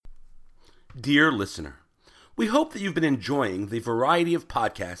Dear listener, we hope that you've been enjoying the variety of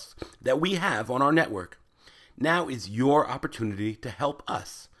podcasts that we have on our network. Now is your opportunity to help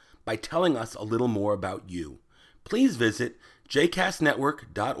us by telling us a little more about you. Please visit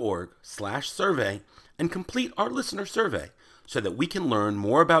jcastnetwork.org/survey and complete our listener survey so that we can learn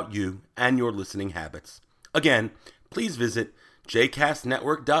more about you and your listening habits. Again, please visit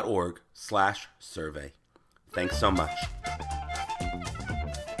jcastnetwork.org/survey. Thanks so much.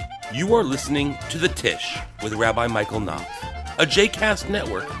 You are listening to The Tish with Rabbi Michael Knopf, a JCast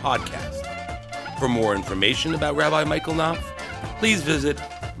Network podcast. For more information about Rabbi Michael Knopf, please visit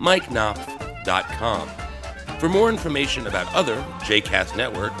mikeknopf.com. For more information about other JCast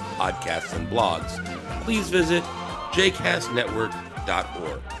Network podcasts and blogs, please visit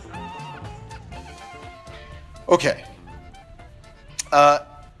jcastnetwork.org. Okay. All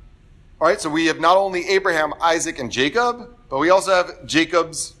right, so we have not only Abraham, Isaac, and Jacob, but we also have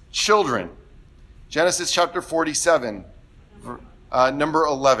Jacob's children. Genesis chapter 47, number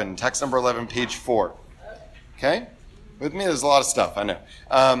 11, text number 11, page 4. Okay? With me, there's a lot of stuff, I know.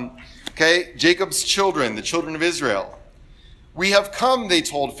 Okay, Jacob's children, the children of Israel. We have come, they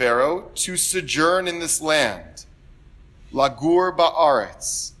told Pharaoh, to sojourn in this land, Lagur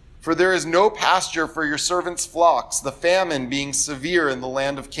ba'aretz, for there is no pasture for your servants' flocks, the famine being severe in the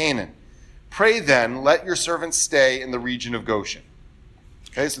land of Canaan. Pray then, let your servants stay in the region of Goshen.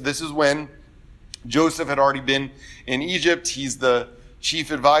 Okay, so this is when Joseph had already been in Egypt. He's the chief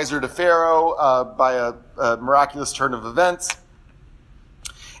advisor to Pharaoh by a miraculous turn of events.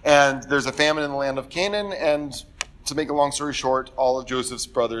 And there's a famine in the land of Canaan. And to make a long story short, all of Joseph's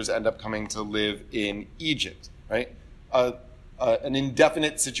brothers end up coming to live in Egypt, right? An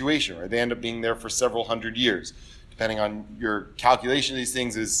indefinite situation, right? They end up being there for several hundred years. Depending on your calculation of these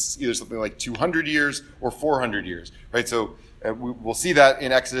things, is either something like 200 years or 400 years, right? So we'll see that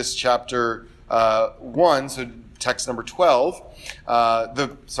in Exodus chapter 1, so text number 12.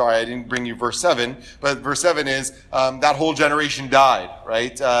 Sorry, I didn't bring you verse 7, but verse 7 is that whole generation died,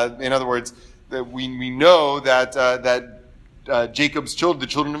 right? In other words, we know that Jacob's children, the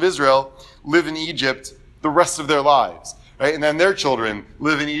children of Israel, live in Egypt the rest of their lives. Right? And then their children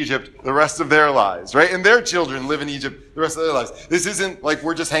live in Egypt the rest of their lives, right? And their children live in Egypt the rest of their lives. This isn't like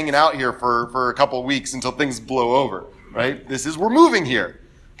we're just hanging out here for a couple of weeks until things blow over, right? This is, we're moving here,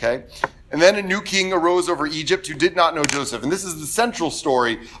 okay? And then a new king arose over Egypt who did not know Joseph. And this is the central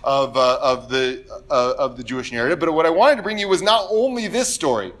story of the Jewish narrative. But what I wanted to bring you was not only this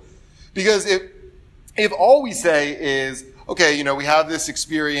story. Because if all we say is, okay, you know, we have this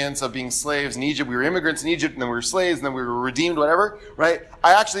experience of being slaves in Egypt. We were immigrants in Egypt, and then we were slaves, and then we were redeemed, whatever, right?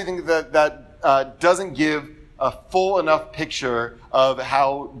 I actually think that doesn't give a full enough picture of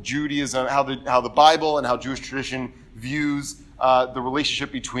how Judaism, how the Bible and how Jewish tradition views the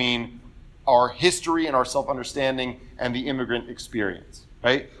relationship between our history and our self-understanding and the immigrant experience,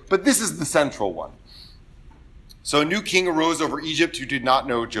 right? But this is the central one. So a new king arose over Egypt who did not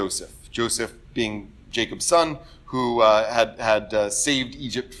know Joseph. Joseph being Jacob's son, who had saved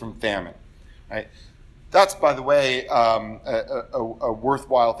Egypt from famine, right? That's, by the way, a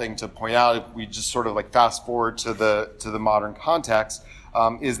worthwhile thing to point out. If we just sort of like fast forward to the modern context,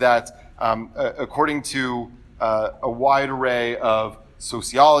 is that according to a wide array of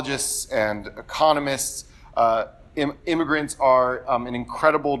sociologists and economists, immigrants are an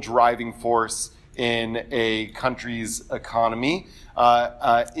incredible driving force in a country's economy.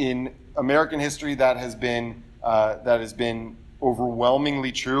 In American history, that has been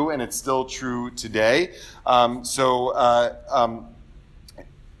overwhelmingly true, and it's still true today. On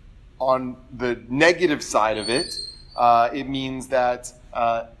the negative side of it, it means that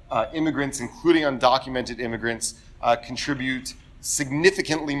immigrants, including undocumented immigrants, contribute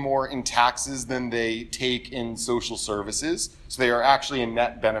significantly more in taxes than they take in social services. So they are actually a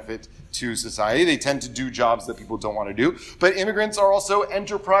net benefit to society. They tend to do jobs that people don't want to do. But immigrants are also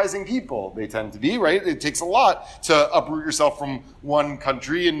enterprising people. They tend to be, right? It takes a lot to uproot yourself from one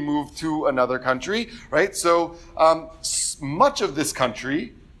country and move to another country, right? So much of this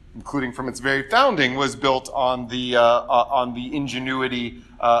country, including from its very founding, was built on the ingenuity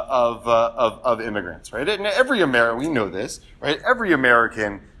of immigrants, right? And every American, we know this, right? Every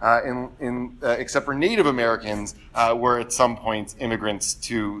American, except for Native Americans, were at some point immigrants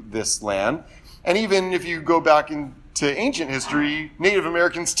to this land. And even if you go back into ancient history, Native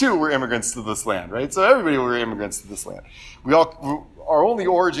Americans too were immigrants to this land, right? So everybody were immigrants to this land. Our only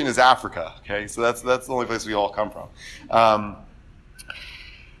origin is Africa, okay? So that's the only place we all come from.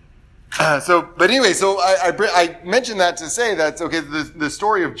 But anyway, I mentioned that to say that, okay, the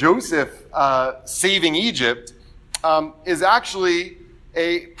story of Joseph saving Egypt is actually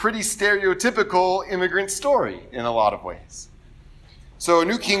a pretty stereotypical immigrant story in a lot of ways. So a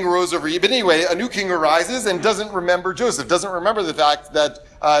new king rose over Egypt. But anyway, a new king arises and doesn't remember Joseph, doesn't remember the fact that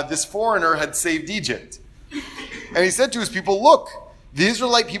this foreigner had saved Egypt. And he said to his people, look, the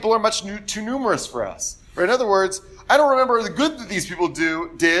Israelite people are much too numerous for us. Or in other words, I don't remember the good that these people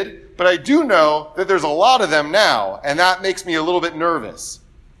did, but I do know that there's a lot of them now, and that makes me a little bit nervous.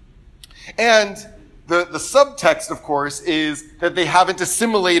 And the subtext, of course, is that they haven't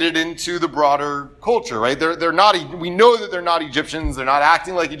assimilated into the broader culture, right? They're not. We know that they're not Egyptians. They're not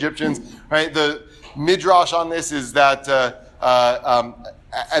acting like Egyptians, right? The midrash on this is that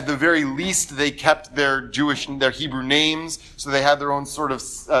at the very least they kept their Hebrew names, so they had their own sort of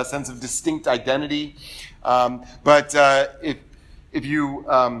sense of distinct identity. But if you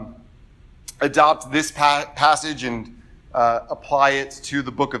adopt this passage and apply it to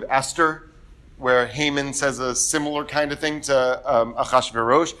the book of Esther, where Haman says a similar kind of thing to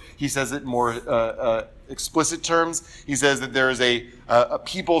Achashverosh, he says it more explicit terms. He says that there is a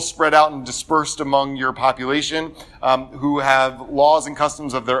people spread out and dispersed among your population who have laws and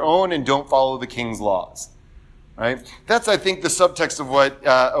customs of their own and don't follow the king's laws. Right? That's, I think, the subtext of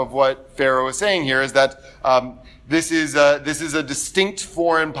what Pharaoh is saying here, is that this is a distinct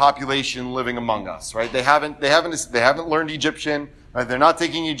foreign population living among us. Right? They haven't learned Egyptian. Right? They're not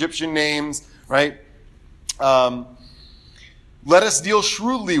taking Egyptian names. Right? Let us deal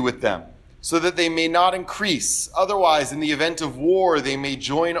shrewdly with them, so that they may not increase. Otherwise, in the event of war, they may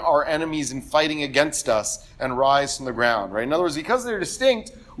join our enemies in fighting against us and rise from the ground. Right? In other words, because they're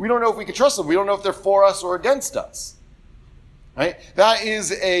distinct, we don't know if we can trust them. We don't know if they're for us or against us. Right? That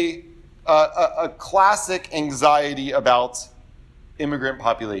is a classic anxiety about immigrant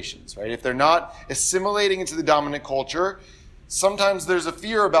populations. Right? If they're not assimilating into the dominant culture, sometimes there's a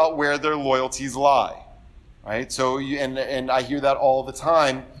fear about where their loyalties lie. Right? So, and I hear that all the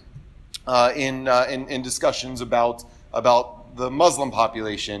time in discussions about the Muslim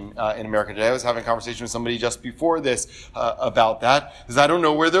population in America today. I was having a conversation with somebody just before this about that, because I don't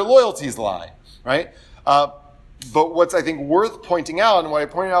know where their loyalties lie, right? But what's, I think, worth pointing out, and what I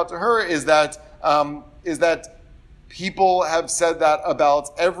pointed out to her, is that people have said that about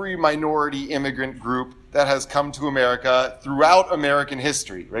every minority immigrant group that has come to America throughout American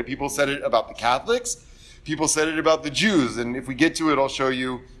history, right? People said it about the Catholics. People said it about the Jews. And if we get to it, I'll show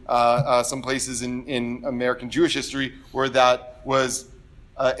you some places in American Jewish history where that was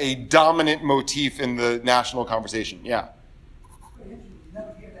a dominant motif in the national conversation. Yeah.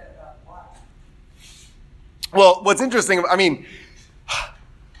 Well, what's interesting, I mean,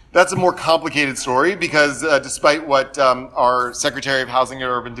 that's a more complicated story because despite what our Secretary of Housing and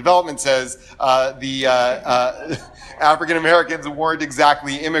Urban Development says, the African Americans weren't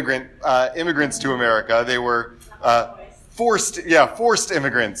exactly immigrants to America. They were forced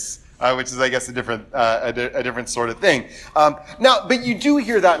immigrants, which is, I guess, a different sort of thing. Now, but you do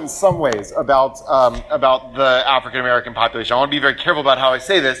hear that in some ways about the African American population. I want to be very careful about how I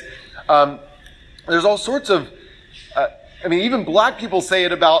say this. There's all sorts of. I mean, even black people say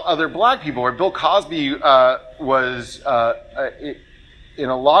it about other black people. Where Bill Cosby was, in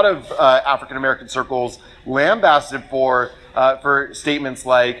a lot of African American circles, lambasted for statements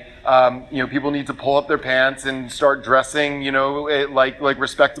like, people need to pull up their pants and start dressing, like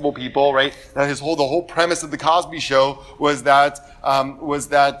respectable people, right? Now the whole premise of the Cosby Show was that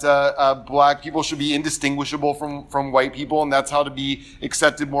black people should be indistinguishable from white people, and that's how to be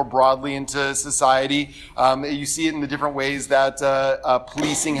accepted more broadly into society. You see it in the different ways that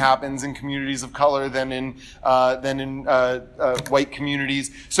policing happens in communities of color than in white communities.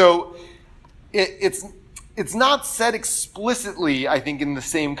 So it's not said explicitly, I think, in the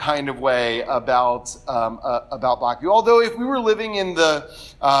same kind of way about black people. Although, if we were living in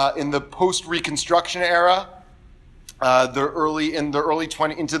the post-Reconstruction era, into the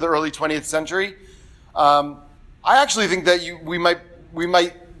early 20th century, I actually think that we might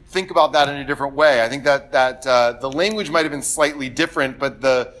think about that in a different way. I think that the language might have been slightly different, but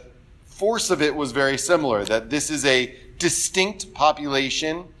the force of it was very similar. That this is a distinct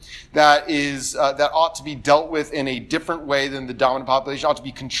population that ought to be dealt with in a different way than the dominant population, ought to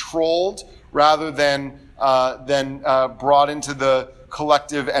be controlled rather than brought into the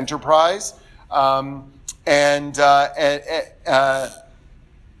collective enterprise. The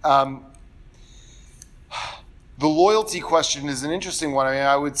loyalty question is an interesting one. I mean,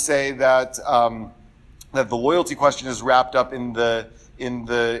 I would say that the loyalty question is wrapped up in the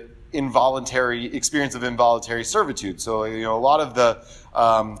involuntary experience of involuntary servitude. So, a lot of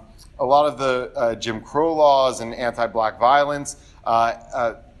the Jim Crow laws and anti-black violence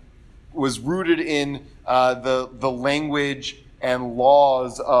was rooted in the language and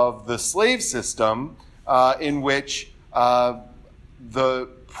laws of the slave system in which the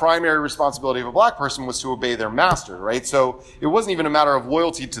primary responsibility of a black person was to obey their master, right? So it wasn't even a matter of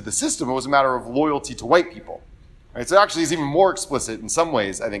loyalty to the system, it was a matter of loyalty to white people, right? So actually it's even more explicit in some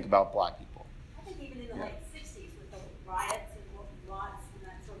ways, I think, about black people. I think even in the late 60s with the riots and lots and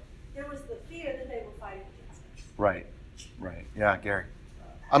that sort of, there was the fear that they were fighting against it. Right. Yeah, Gary.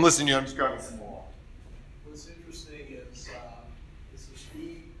 I'm listening to you, I'm just grabbing some more. What's interesting is a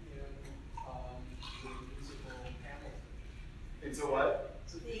theme in the musical Hamilton. It's a what?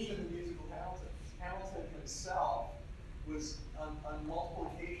 It's a theme in the musical Hamilton. Hamilton himself was on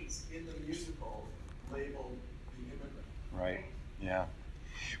multiple occasions in the musical labeled the immigrant. Right. Yeah.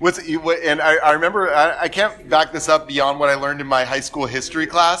 And I remember, I can't back this up beyond what I learned in my high school history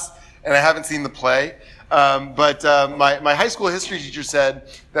class, and I haven't seen the play. But my high school history teacher said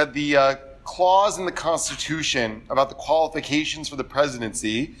that the clause in the Constitution about the qualifications for the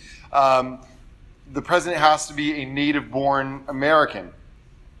presidency, the president has to be a native-born American,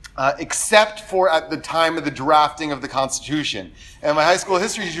 except for at the time of the drafting of the Constitution. And my high school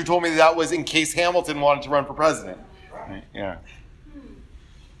history teacher told me that was in case Hamilton wanted to run for president. Right? Yeah.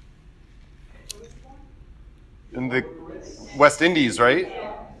 In the West Indies, right?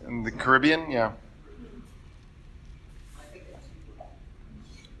 In the Caribbean, yeah.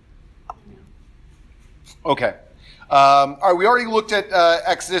 Okay. All right, we already looked at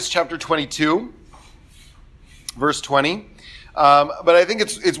Exodus chapter 22, verse 20. But I think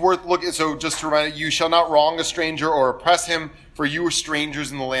it's worth looking. So just to remind you, you shall not wrong a stranger or oppress him, for you were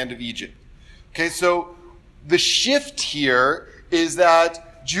strangers in the land of Egypt. Okay, so the shift here is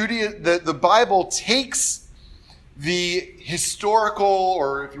that the Bible takes the historical,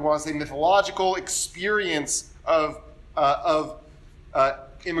 or if you want to say mythological, experience of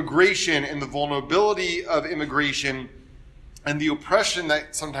immigration and the vulnerability of immigration and the oppression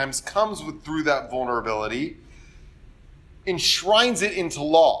that sometimes comes through that vulnerability, enshrines it into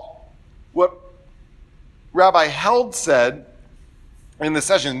law. What Rabbi Held said in the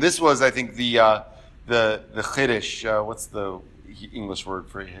session, this was, I think, the Chiddush, what's the English word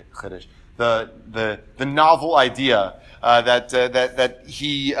for Chiddush? The novel idea that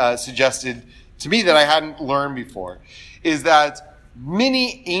he suggested to me that I hadn't learned before, is that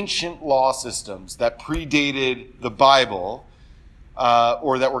many ancient law systems that predated the Bible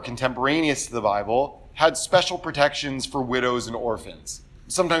or that were contemporaneous to the Bible had special protections for widows and orphans,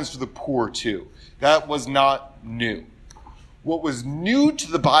 sometimes for the poor too. That was not new. What was new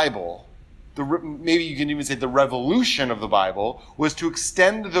to the Bible, maybe you can even say the revolution of the Bible, was to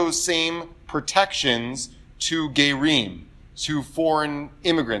extend those same protections to Gerim, to foreign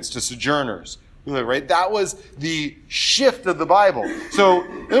immigrants, to sojourners. Right? That was the shift of the Bible. So,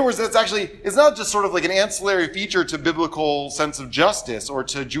 in other words, it's not just sort of like an ancillary feature to biblical sense of justice or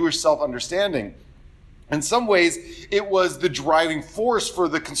to Jewish self-understanding. In some ways, it was the driving force for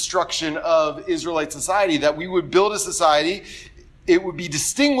the construction of Israelite society, that we would build a society, it would be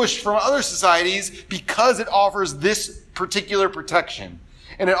distinguished from other societies because it offers this particular protection.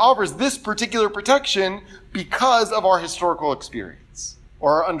 And it offers this particular protection because of our historical experience,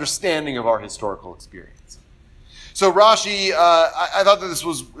 or our understanding of our historical experience. So Rashi, I thought that this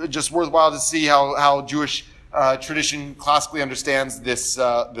was just worthwhile to see how Jewish tradition classically understands this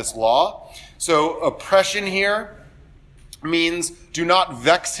law. So oppression here means do not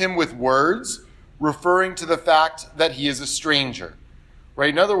vex him with words, referring to the fact that he is a stranger. Right?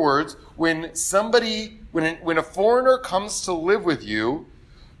 In other words, when a foreigner comes to live with you,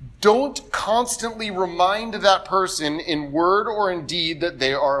 don't constantly remind that person in word or in deed that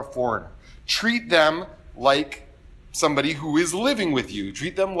they are a foreigner. Treat them like somebody who is living with you.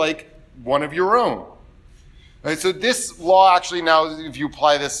 Treat them like one of your own. Right, so this law actually now, if you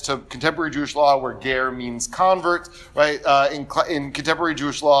apply this to contemporary Jewish law, where ger means convert, right? In contemporary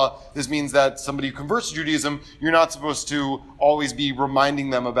Jewish law, this means that somebody who converts to Judaism, you're not supposed to always be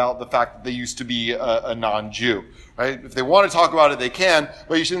reminding them about the fact that they used to be a non-Jew, right? If they want to talk about it, they can,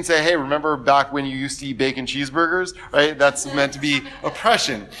 but you shouldn't say, hey, remember back when you used to eat bacon cheeseburgers, right? That's meant to be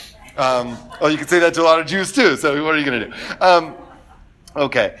oppression. Well, you can say that to a lot of Jews too, so what are you going to do?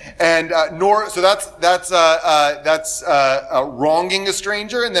 Okay, and so that's wronging a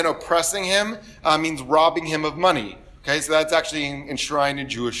stranger, and then oppressing him means robbing him of money. Okay, so that's actually enshrined in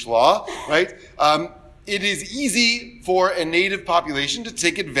Jewish law, right? It is easy for a native population to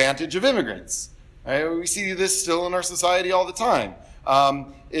take advantage of immigrants. Right? We see this still in our society all the time.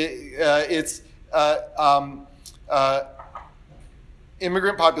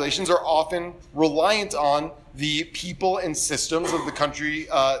 Immigrant populations are often reliant on the people and systems of the country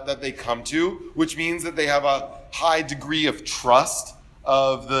that they come to, which means that they have high degree of trust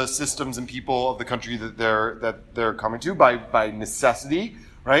of the systems and people of the country that they're coming to by necessity,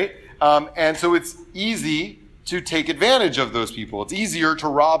 right? And so it's easy to take advantage of those people. It's easier to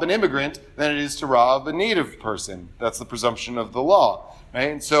rob an immigrant than it is to rob a native person. That's the presumption of the law, right?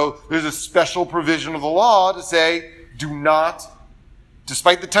 And so there's a special provision of the law to say, do not,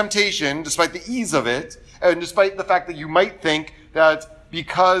 despite the temptation, despite the ease of it, and despite the fact that you might think that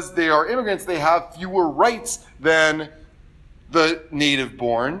because they are immigrants, they have fewer rights than the native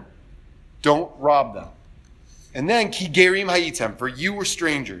born, don't rob them. And then, ki gerim hayitem, for you were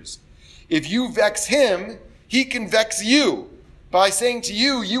strangers. If you vex him, he can vex you by saying to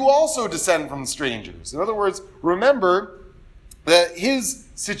you, you also descend from strangers. In other words, remember that his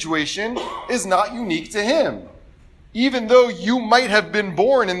situation is not unique to him. Even though you might have been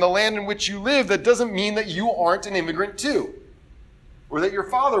born in the land in which you live, that doesn't mean that you aren't an immigrant too. Or that your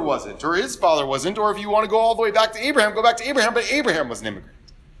father wasn't, or his father wasn't, or if you want to go all the way back to Abraham, go back to Abraham, but Abraham was an immigrant.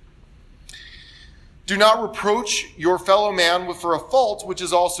 Do not reproach your fellow man for a fault which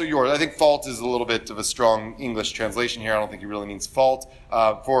is also yours. I think fault is a little bit of a strong English translation here. I don't think he really means fault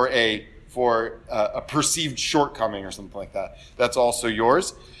for a perceived shortcoming or something like that. That's also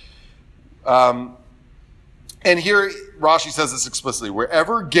yours. And here Rashi says this explicitly.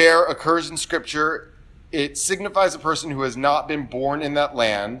 Wherever ger occurs in Scripture, it signifies a person who has not been born in that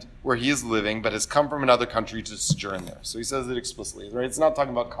land where he is living, but has come from another country to sojourn there. So he says it explicitly, right? It's not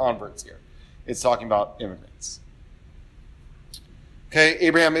talking about converts here. It's talking about immigrants. Okay,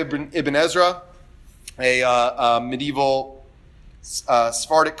 Abraham Ibn Ezra, a medieval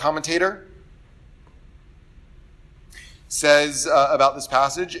Sephardic commentator, says about this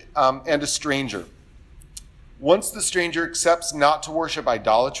passage, and a stranger. Once the stranger accepts not to worship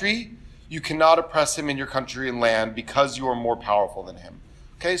idolatry, you cannot oppress him in your country and land because you are more powerful than him.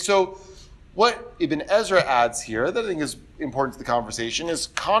 Okay, so what Ibn Ezra adds here that I think is important to the conversation is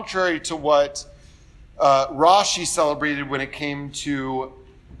contrary to what Rashi celebrated when it came to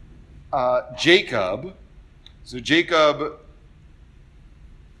Jacob. So Jacob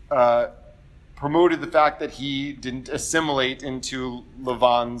promoted the fact that he didn't assimilate into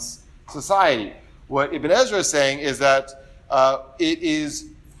Lavan's society. What Ibn Ezra is saying is that it is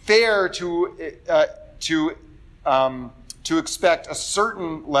fair to expect a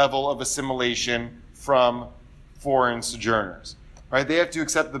certain level of assimilation from foreign sojourners, right? They have to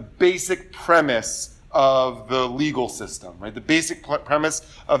accept the basic premise of the legal system, right? The basic premise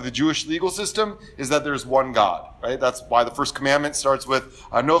of the Jewish legal system is that there's one God, right? That's why the first commandment starts with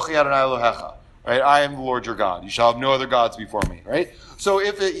Anochi Adonai Elohecha, right? I am the Lord your God. You shall have no other gods before me, right? So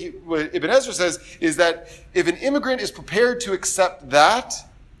what Ibn Ezra says is that if an immigrant is prepared to accept that,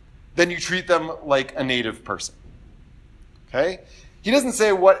 then you treat them like a native person. Okay? He doesn't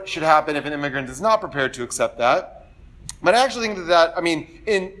say what should happen if an immigrant is not prepared to accept that. But I actually think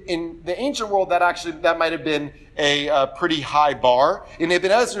in the ancient world, that might have been a pretty high bar. In Ibn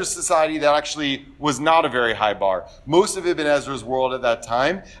Ezra's society, that actually was not a very high bar. Most of Ibn Ezra's world at that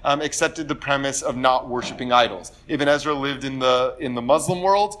time accepted the premise of not worshiping idols. Ibn Ezra lived in the Muslim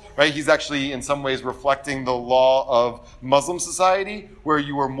world, right? He's actually in some ways reflecting the law of Muslim society, where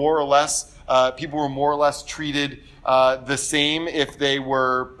you were more or less, people were more or less treated the same if they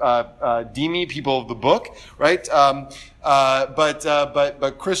were dhimmi, people of the book, right?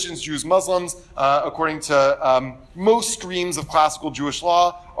 But Christians, Jews, Muslims, according to most streams of classical Jewish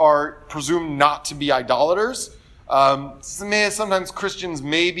law, are presumed not to be idolaters. Sometimes Christians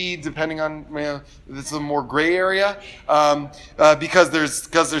may be, depending on, it's a more gray area, because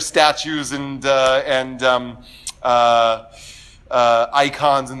there's statues and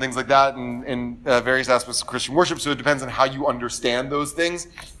icons and things like that in various aspects of Christian worship. So it depends on how you understand those things.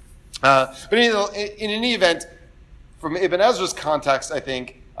 But in any event, from Ibn Ezra's context, I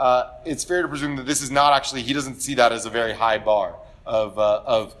think it's fair to presume that this is not actually, he doesn't see that as a very high bar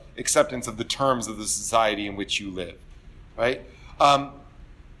of acceptance of the terms of the society in which you live, right? Isn't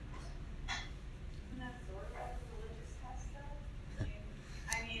that sort of like a religious test, though?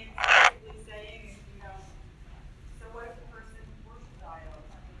 I mean, it's basically saying, so what if the person worships idols?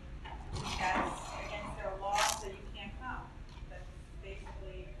 That's against their law, so you can't come. That's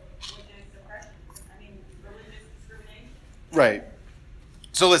basically religious oppression. Religious discrimination. Right.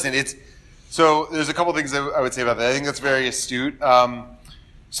 So listen, there's a couple things I would say about that. I think that's very astute.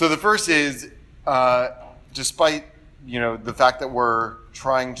 So the first is, despite the fact that we're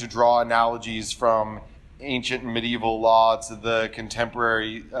trying to draw analogies from ancient and medieval law to the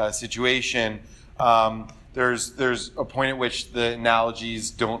contemporary situation, there's a point at which the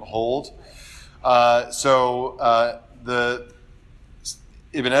analogies don't hold. The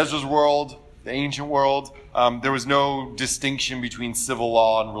Ibn Ezra's world the ancient world, there was no distinction between civil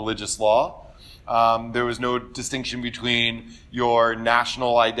law and religious law. There was no distinction between your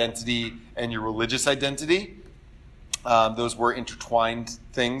national identity and your religious identity. Those were intertwined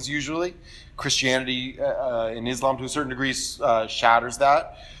things usually. Christianity and Islam to a certain degree shatters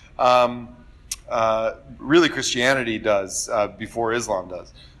that. Really Christianity does before Islam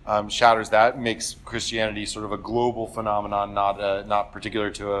does. Shatters that, makes Christianity sort of a global phenomenon, not particular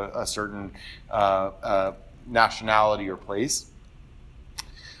to a certain nationality or place.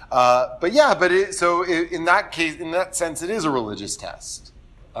 In that case, in that sense, it is a religious test.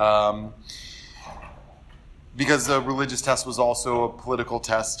 Because the religious test was also a political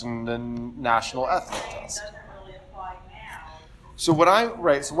test and a national ethnic test. It doesn't really apply now. So what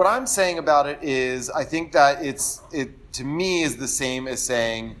I'm saying about it is, I think that it to me is the same as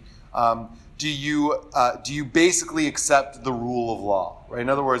saying, do you basically accept the rule of law? Right? In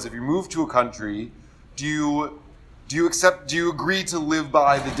other words, if you move to a country, do you agree to live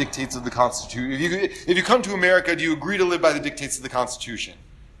by the dictates of the Constitution? If you come to America, do you agree to live by the dictates of the Constitution?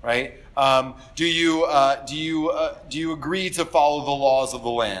 Right? Do you agree to follow the laws of the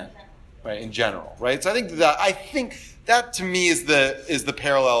land? Right? In general, right? So I think that to me is the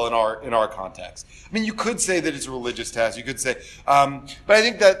parallel in our context. I mean, you could say that it's a religious test. You could say, but I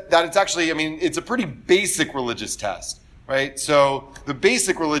think that it's actually, I mean, it's a pretty basic religious test, right? So the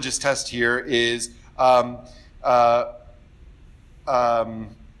basic religious test here is, I'm trying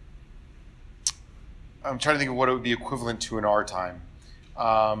to think of what it would be equivalent to in our time.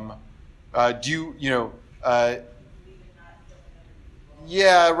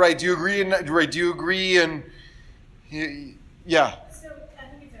 Yeah, right. Do you agree? Do you agree? And yeah. So I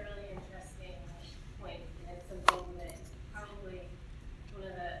think it's a really interesting point, and it's something that probably one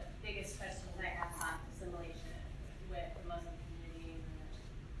of the biggest questions I have on assimilation with the Muslim community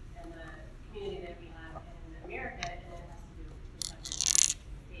and the community that we have in America, and it has to do with the country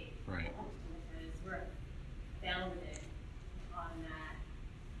state. Right. Because we're founded on that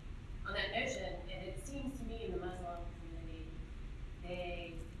notion, and it seems to me in the Muslim community,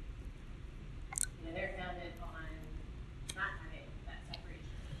 they're founded on not having that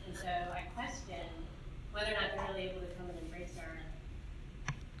separation. And so I question whether or not they're really able to come and embrace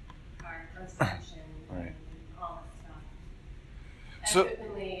our Constitution Right. and all that stuff as So-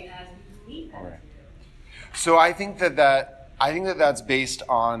 openly as we need them Right. to. So I think that's based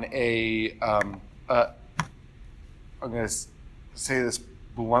on I'm going to say this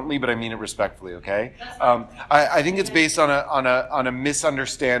bluntly, but I mean it respectfully. Okay, I think it's based on a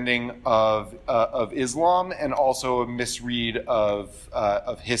misunderstanding of Islam and also a misread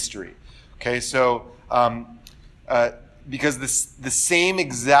of history. Okay, so because the same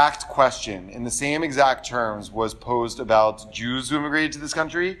exact question in the same exact terms was posed about Jews who immigrated to this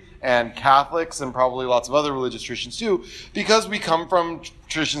country and Catholics and probably lots of other religious traditions too, because we come from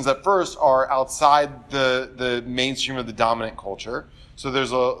traditions that first are outside the mainstream of the dominant culture. So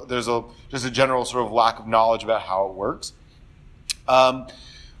there's a general sort of lack of knowledge about how it works,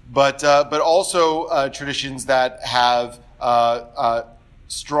 but also traditions that have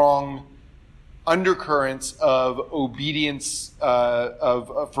strong undercurrents of obedience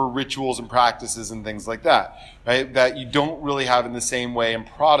for rituals and practices and things like that, right? That you don't really have in the same way in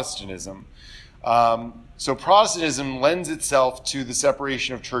Protestantism. So Protestantism lends itself to the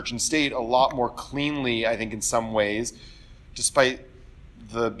separation of church and state a lot more cleanly, I think, in some ways, despite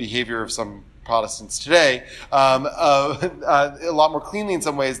the behavior of some Protestants today, a lot more cleanly in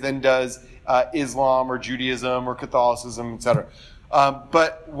some ways than does Islam or Judaism or Catholicism, etc.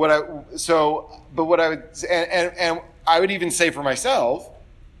 But I would even say for myself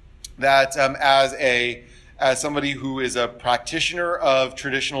that as somebody who is a practitioner of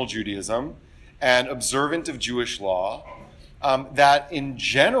traditional Judaism and observant of Jewish law, that in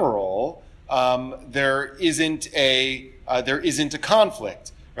general there isn't a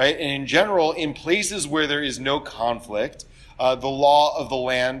conflict, right? And in general, in places where there is no conflict, the law of the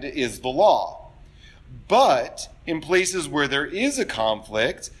land is the law. But in places where there is a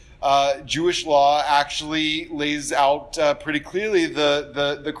conflict, Jewish law actually lays out pretty clearly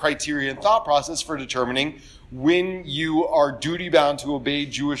the criteria and thought process for determining when you are duty-bound to obey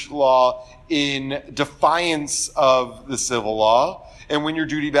Jewish law in defiance of the civil law, and when you're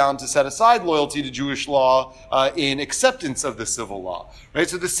duty-bound to set aside loyalty to Jewish law in acceptance of the civil law. Right?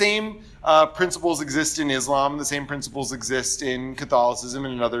 So the same principles exist in Islam, and the same principles exist in Catholicism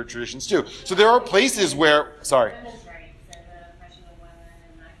and in other traditions too. So there are places where, sorry. Women's rights and the oppression of women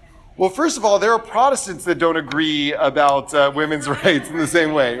and that kind of thing. Well, first of all, there are Protestants that don't agree about women's rights in the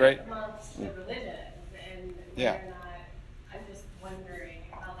same way, right? Amongst the religions, and Yeah. they're not, I'm just wondering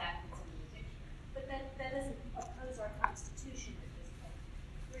how that fits into the picture.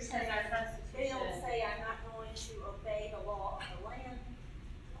 say, our they don't Constitution. say, I'm not going to obey the law of the land.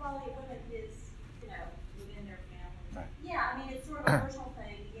 Equality of women is, Within their family. Right. yeah, I mean, it's sort of a personal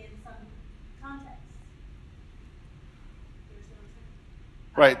thing in some context.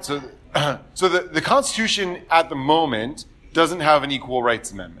 Right. So, so the Constitution at the moment doesn't have an equal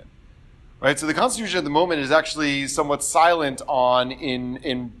rights amendment. Right. So the Constitution at the moment is actually somewhat silent on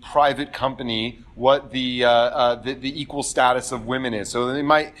in private company what the equal status of women is. So in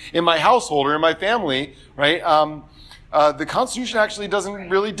my household or in my family, right. The Constitution actually doesn't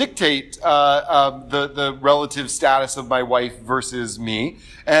really dictate the relative status of my wife versus me,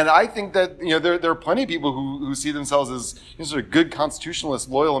 and I think that there are plenty of people who see themselves as sort of good constitutionalist,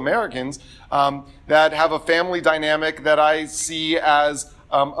 loyal Americans that have a family dynamic that I see as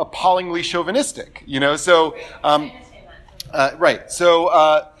appallingly chauvinistic. So I understand that. right. So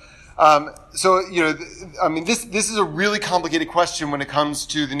I mean, this is a really complicated question when it comes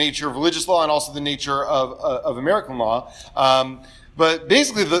to the nature of religious law and also the nature of American law. But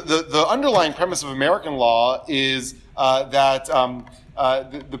basically, the underlying premise of American law is that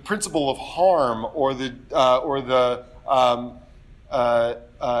the principle of harm or the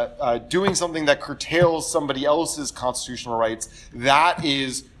doing something that curtails somebody else's constitutional rights, that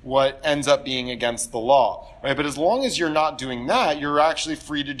is what ends up being against the law, right? But as long as you're not doing that, you're actually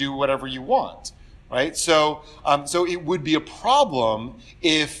free to do whatever you want, right? So it would be a problem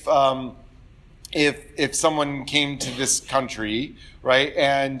if someone came to this country, right,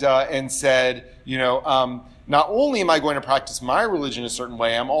 and said, not only am I going to practice my religion a certain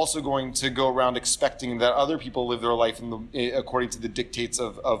way, I'm also going to go around expecting that other people live their life according to the dictates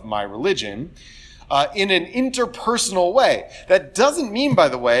of my religion. In an interpersonal way. That doesn't mean, by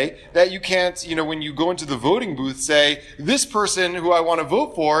the way, that you can't, when you go into the voting booth, say, this person who I want to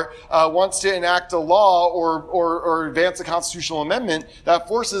vote for wants to enact a law or advance a constitutional amendment that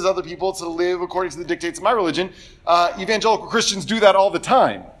forces other people to live according to the dictates of my religion. Evangelical Christians do that all the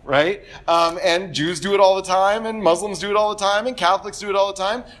time, right? And Jews do it all the time, and Muslims do it all the time, and Catholics do it all the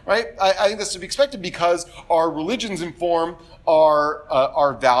time, right? I think that's to be expected because our religions inform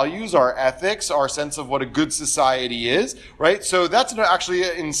our values, our ethics, our sense of what a good society is, right? So that's actually,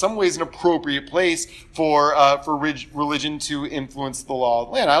 in some ways, an appropriate place for religion to influence the law of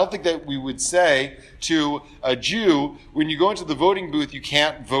the land. I don't think that we would say to a Jew, when you go into the voting booth, you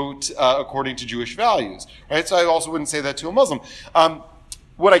can't vote according to Jewish values, right? So I also wouldn't say that to a Muslim.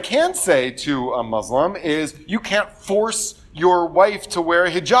 What I can say to a Muslim is you can't force your wife to wear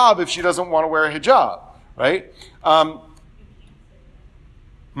a hijab if she doesn't want to wear a hijab, right?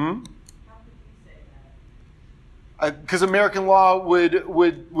 Because American law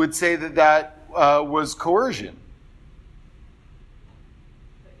would say that was coercion.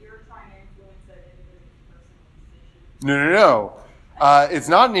 But you're trying to influence that individual's personal decision. No. It's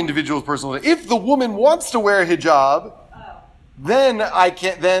not an individual's personal. If the woman wants to wear a hijab, then I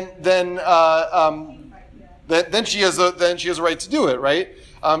can't. Then she has a right to do it, right?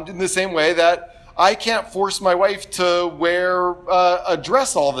 In the same way that I can't force my wife to wear a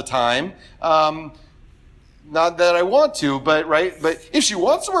dress all the time. Not that I want to, but right. But if she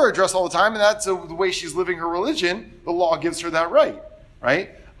wants to wear a dress all the time, and that's the way she's living her religion, the law gives her that right?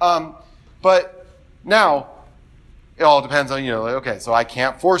 But now it all depends on okay. So I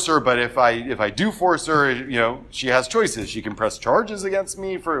can't force her, but if I do force her, she has choices. She can press charges against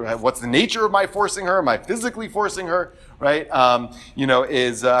me for what's the nature of my forcing her? Am I physically forcing her? Right? I'm not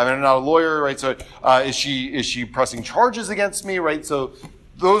a lawyer, right? So is she pressing charges against me? Right? So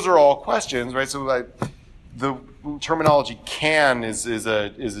those are all questions, right? So the terminology "can" is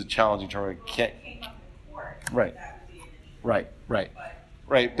a challenging term. Can. If it came up in court, Right. that would be an issue. Right.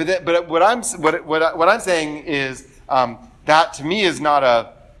 But Right. But what I'm saying is that to me is not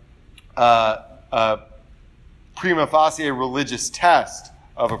a prima facie religious test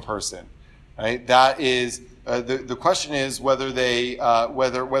of a person. Right. That is the question is whether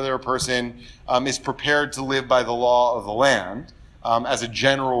a person is prepared to live by the law of the land as a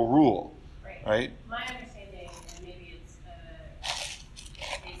general rule. Right. My understanding, and maybe it's a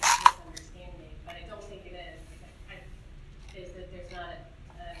basic misunderstanding, but I don't think it is that there's not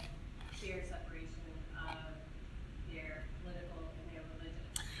a clear separation of their political and their religion.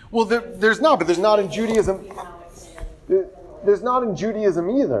 Well, there's not, but there's not in Judaism. You know, it's There's not in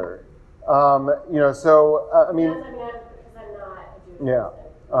Judaism either. So I mean, because I'm not a Jewish yeah.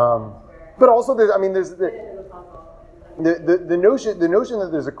 person. But also, there's The the notion that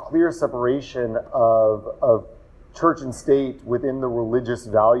there's a clear separation of church and state within the religious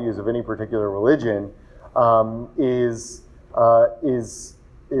values of any particular religion is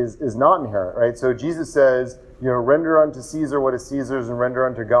not inherent, right? So Jesus says, render unto Caesar what is Caesar's and render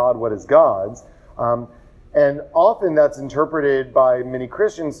unto God what is God's. And often that's interpreted by many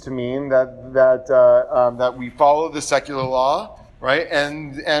Christians to mean that we follow the secular law, right?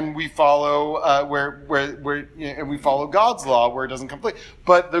 And we follow and we follow God's law where it doesn't conflict.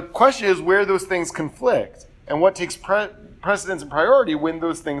 But the question is where those things conflict and what takes precedence and priority when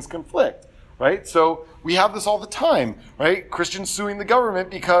those things conflict, right? So we have this all the time, right? Christians suing the government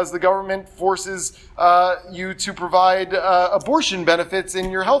because the government forces you to provide abortion benefits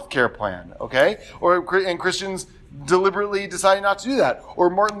in your health care plan, okay? And Christians deliberately deciding not to do that. Or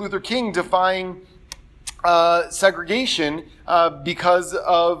Martin Luther King defying segregation because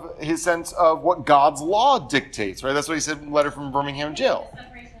of his sense of what God's law dictates, right? That's what he said in a letter from Birmingham jail. The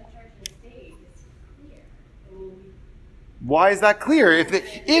separation of church and state is clear. I mean, Why is that clear? If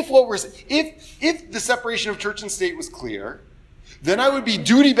the separation of church and state was clear, then I would be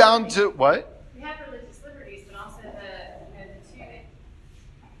duty bound to what? we have religious liberties, but also the two.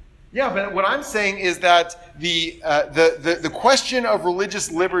 Yeah, but what I'm saying is that the question of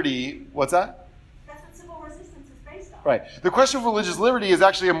religious liberty, what's that? That's what civil resistance is based on. Right. The question of religious liberty is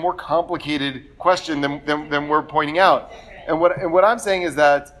actually a more complicated question than we're pointing out. And what I'm saying is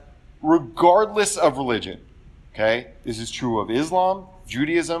that regardless of religion, okay, this is true of Islam,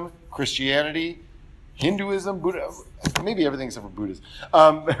 Judaism, Christianity, Hinduism, Buddhism, maybe everything except for Buddhism,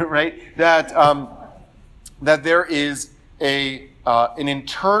 right? That there is an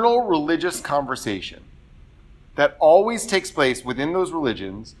internal religious conversation that always takes place within those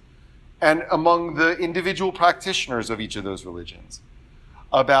religions and among the individual practitioners of each of those religions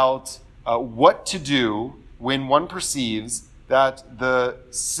about what to do when one perceives that the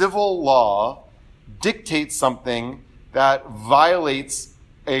civil law dictates something that violates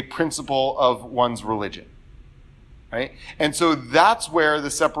a principle of one's religion, right? And so that's where the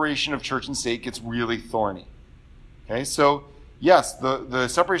separation of church and state gets really thorny. Okay, so yes, the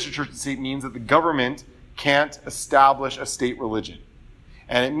separation of church and state means that the government can't establish a state religion.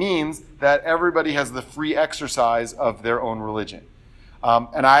 And it means that everybody has the free exercise of their own religion.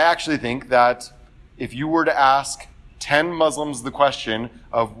 And I actually think that if you were to ask 10 Muslims the question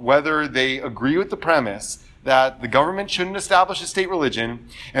of whether they agree with the premise that the government shouldn't establish a state religion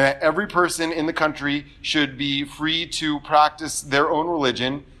and that every person in the country should be free to practice their own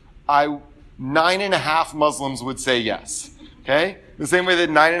religion, 9.5 Muslims would say yes. Okay? The same way that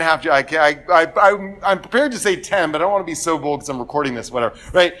 9.5, I'm prepared to say 10, but I don't want to be so bold because I'm recording this, whatever,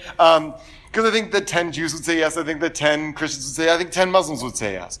 right? Because I think that 10 Jews would say yes. I think that 10 Christians would say yes. I think 10 Muslims would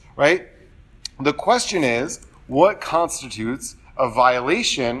say yes, right? The question is, what constitutes a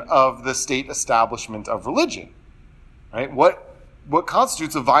violation of the state establishment of religion, right? What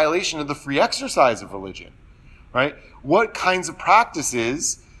constitutes a violation of the free exercise of religion, right? What kinds of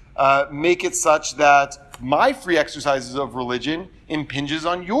practices make it such that my free exercises of religion impinges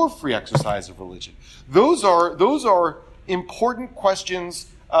on your free exercise of religion? Those are important questions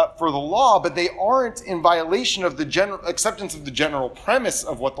for the law, but they aren't in violation of the general acceptance of the general premise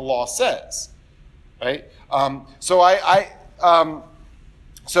of what the law says, right? So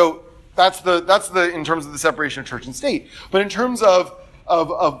that's the in terms of the separation of church and state. But in terms of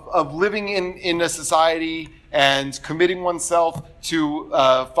living in a society and committing oneself to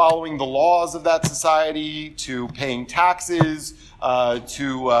following the laws of that society, to paying taxes,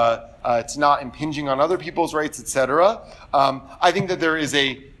 to not impinging on other people's rights, etc. I think that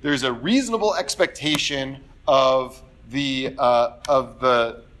there's a reasonable expectation of the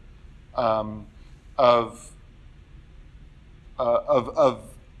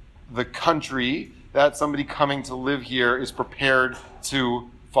country that somebody coming to live here is prepared to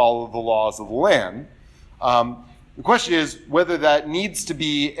follow the laws of the land. The question is whether that needs to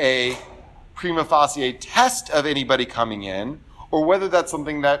be a prima facie test of anybody coming in, or whether that's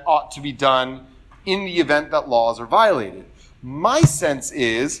something that ought to be done in the event that laws are violated. My sense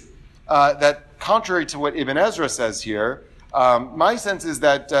is that contrary to what Ibn Ezra says here, my sense is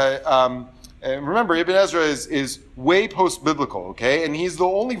that and remember, Ibn Ezra is way post-biblical, okay? And he's the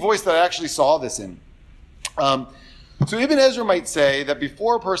only voice that I actually saw this in. So Ibn Ezra might say that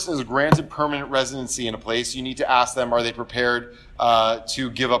before a person is granted permanent residency in a place, you need to ask them, are they prepared to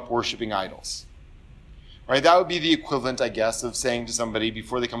give up worshiping idols? Right? That would be the equivalent, I guess, of saying to somebody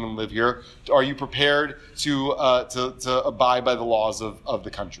before they come and live here, are you prepared to abide by the laws of the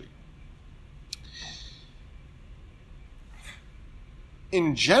country?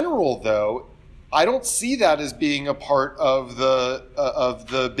 In general, though, I don't see that as being a part of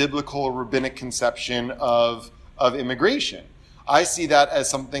the biblical or rabbinic conception of immigration. I see that as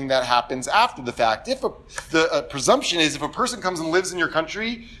something that happens after the fact. If the presumption is if a person comes and lives in your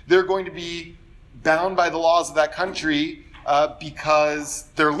country, they're going to be bound by the laws of that country because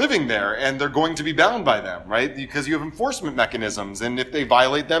they're living there and they're going to be bound by them, right? Because you have enforcement mechanisms, and if they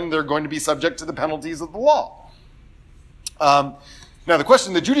violate them, they're going to be subject to the penalties of the law. Now, the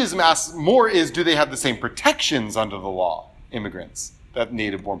question that Judaism asks more is, do they have the same protections under the law, immigrants, that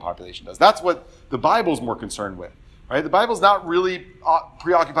native-born population does? That's what the Bible's more concerned with, right? The Bible's not really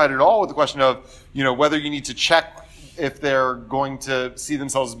preoccupied at all with the question of, whether you need to check if they're going to see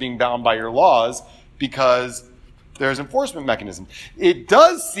themselves as being bound by your laws, because there's enforcement mechanism. It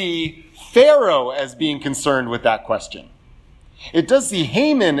does see Pharaoh as being concerned with that question. It does see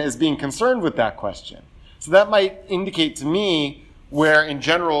Haman as being concerned with that question. So that might indicate to me where, in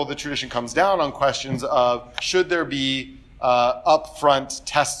general, the tradition comes down on questions of, should there be upfront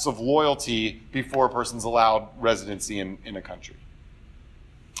tests of loyalty before a person's allowed residency in a country.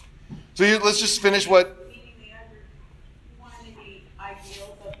 So let's just finish what...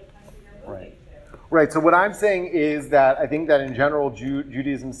 Right, so what I'm saying is that I think that in general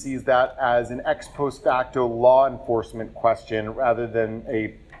Judaism sees that as an ex post facto law enforcement question rather than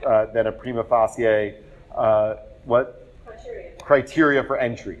a prima facie criteria for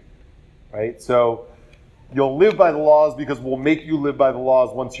entry, right? So you'll live by the laws because we'll make you live by the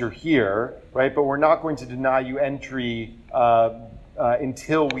laws once you're here, right? But we're not going to deny you entry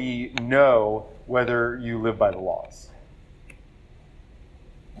until we know whether you live by the laws.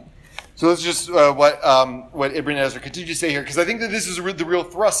 So that's just what Ibn Ezra continues to say here, because I think that this is the real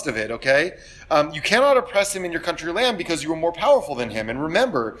thrust of it, okay? You cannot oppress him in your country or land because you are more powerful than him. And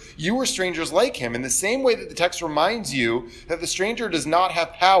remember, you were strangers like him. In the same way that the text reminds you that the stranger does not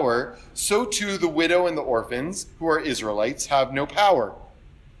have power, so too the widow and the orphans, who are Israelites, have no power.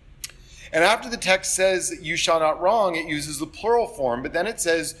 And after the text says, you shall not wrong, it uses the plural form, but then it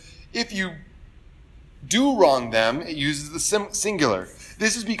says, if you do wrong them, it uses the singular.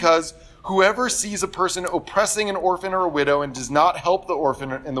 This is because whoever sees a person oppressing an orphan or a widow and does not help the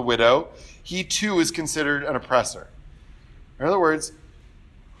orphan and the widow, he too is considered an oppressor. In other words,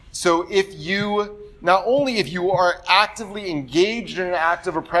 so not only if you are actively engaged in an act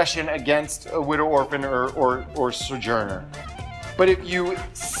of oppression against a widow, orphan, or sojourner, but if you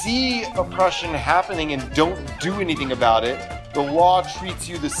see oppression happening and don't do anything about it, the law treats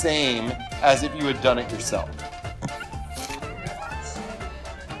you the same as if you had done it yourself.